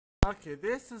Okay,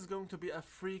 this is going to be a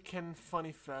freaking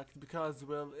funny fact because,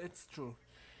 well, it's true.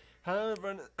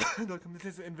 However, they're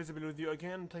completely invisible with you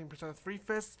again, playing Persona 3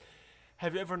 FES.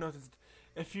 Have you ever noticed?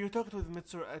 If you talked with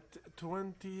Mitsuru at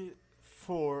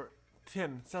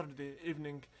 24:10 Saturday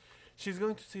evening, she's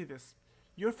going to see this.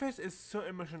 Your face is so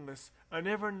emotionless. I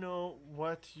never know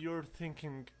what you're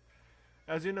thinking.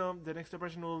 As you know, the next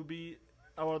operation will be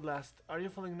our last. Are you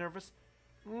feeling nervous?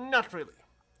 Not really.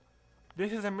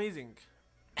 This is amazing.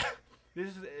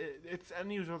 It's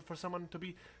unusual for someone to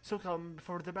be so calm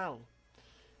before the bell.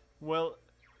 Well,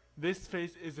 this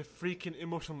face is a freaking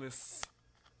emotionless.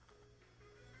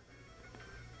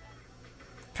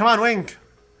 Come on, wink!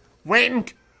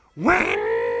 Wink!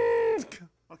 Wink!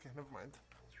 Okay, never mind.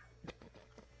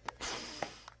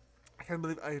 I can't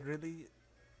believe I really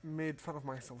made fun of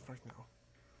myself right now.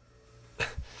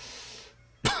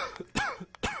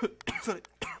 Sorry.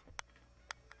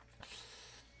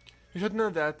 You should know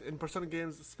that in Persona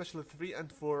games, especially 3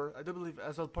 and 4, I do believe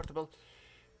as well portable,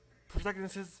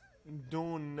 protagonists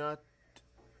do not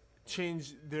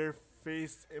change their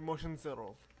face emotions at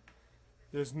all.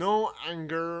 There's no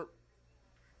anger,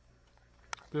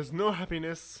 there's no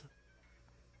happiness,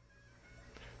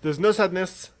 there's no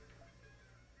sadness,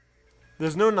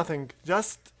 there's no nothing,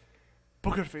 just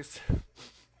poker face.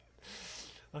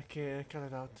 Okay, cut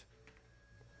it out.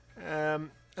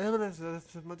 I don't know,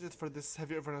 that's much it for this. Have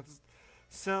you ever noticed?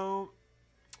 So,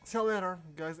 see you later,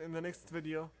 guys, in the next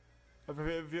video. Have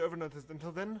you ever noticed?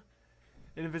 Until then,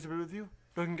 invisible with you,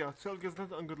 looking out. So, guys,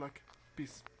 and good luck.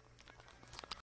 Peace.